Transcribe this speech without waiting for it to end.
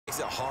Makes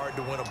it hard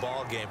to win a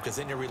ball game because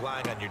then you're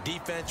relying on your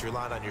defense, you're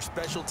relying on your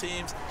special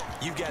teams.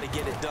 You've got to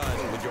get it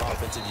done with your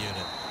offensive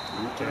unit.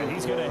 And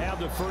he's going to have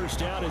the first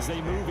down as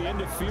they move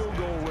into field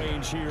goal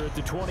range here at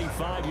the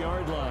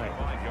 25-yard line.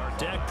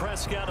 Dak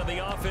Prescott and the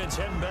offense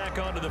heading back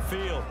onto the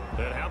field.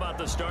 And how about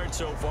the start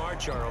so far,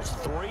 Charles?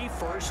 3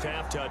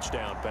 first-half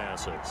touchdown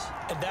passes.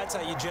 And that's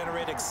how you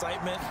generate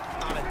excitement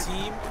on a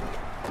team.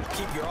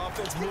 Keep your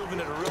offense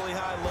moving at a really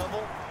high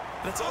level.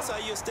 And it's also how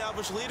you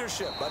establish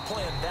leadership by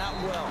playing that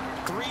well.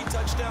 3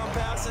 touchdown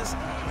passes,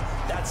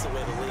 that's the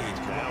way to lead.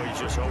 Now he's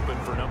just hoping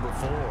for number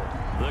 4.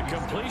 The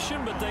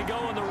completion, but they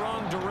go in the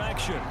wrong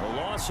direction. A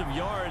loss of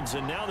yards,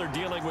 and now they're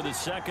dealing with a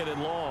 2nd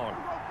and long.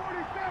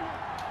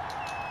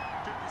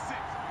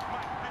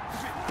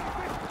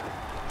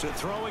 To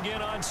throw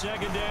again on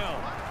 2nd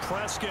down.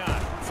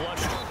 Prescott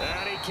flushed,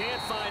 and he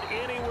can't find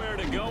anywhere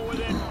to go with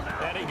it,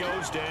 and he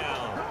goes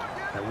down.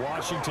 And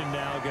Washington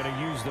now going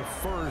to use the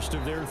first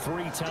of their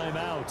 3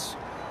 timeouts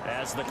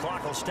as the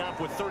clock will stop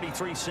with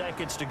 33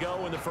 seconds to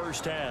go in the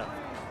first half.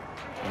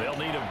 They'll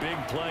need a big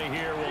play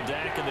here, will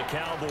Dak and the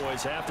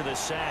Cowboys after the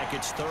sack.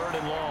 It's 3rd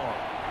and long.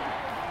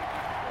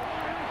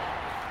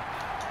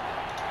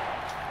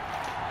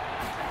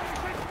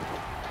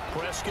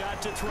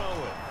 Prescott to throw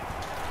it.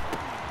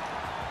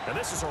 And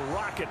this is a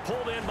rocket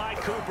pulled in by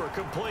Cooper,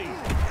 complete.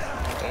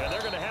 And they're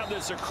going to have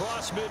this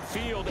across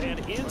midfield and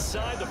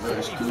inside the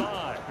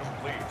 45.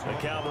 The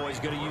Cowboys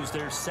going to use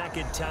their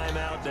 2nd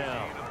timeout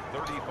now,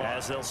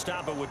 as they'll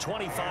stop it with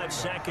 25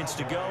 seconds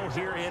to go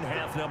here in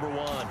half number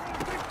 1.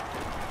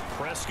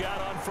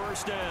 Prescott on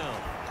 1st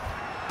down.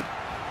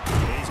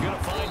 He's going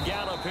to find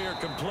Gallup here,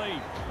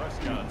 complete.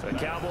 The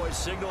Cowboys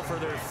signal for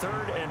their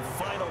 3rd and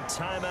final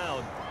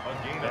timeout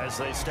as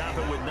they stop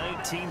it with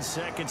 19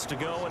 seconds to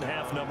go in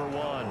half number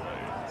 1.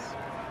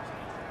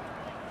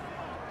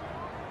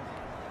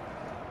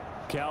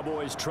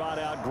 Cowboys trot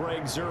out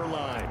Greg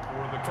Zuerlein.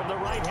 From the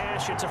right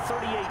hash, it's a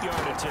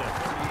 38-yard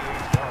attempt.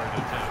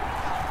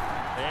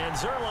 And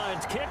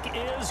Zuerlein's kick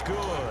is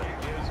good.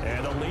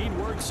 And the lead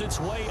works its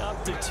way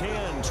up to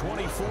 10,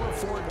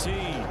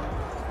 24-14.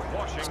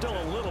 Still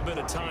a little bit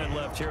of time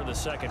left here in the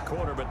 2nd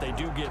quarter, but they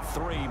do get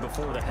 3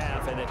 before the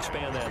half and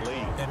expand that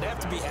lead. And they have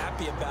to be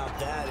happy about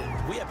that.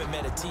 And we haven't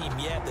met a team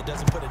yet that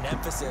doesn't put an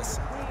emphasis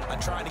on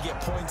trying to get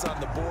points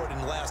on the board in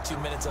the last 2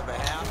 minutes of a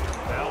half.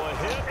 Now a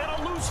hit and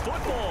a loose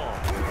football.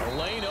 The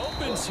lane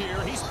opens here.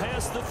 He's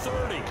past the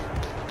 30.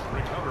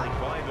 Recovered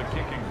by the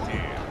kicking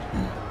team.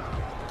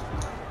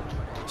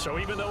 So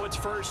even though it's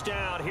 1st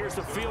down, here's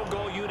the field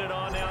goal unit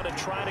on now to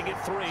try to get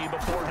 3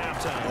 before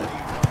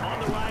halftime. On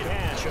the right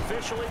hash,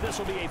 officially this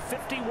will be a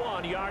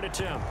 51-yard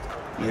attempt.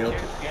 Yep.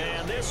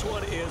 And this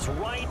one is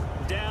right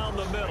down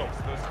the middle.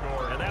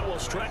 And that will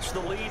stretch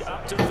the lead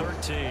up to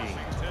 13.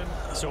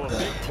 So a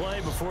big play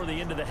before the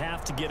end of the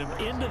half to get him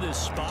into this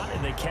spot,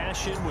 and they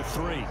cash in with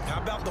 3.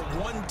 How about the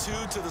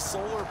 1-2 to the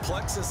solar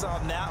plexus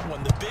on that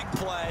one? The big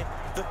play,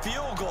 the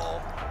field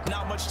goal,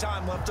 not much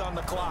time left on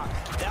the clock.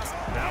 That's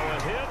now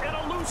a hit and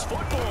a loose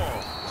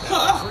football.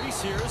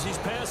 Increase here as he's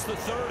past the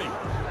 30.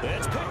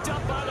 It's picked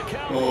up by the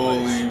Cowboys.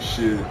 Holy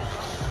shit.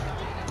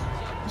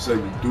 That's how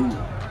you do it.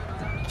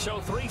 So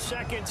 3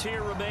 seconds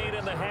here remain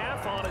in the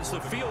half. On is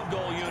the field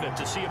goal unit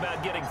to see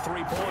about getting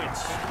 3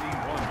 points.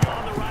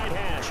 On the right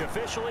hash,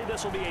 officially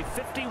this will be a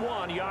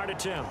 51-yard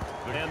attempt.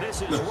 And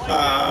this is right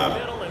down the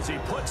middle as he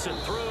puts it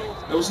through.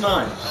 That was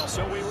 9.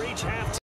 So we reach half.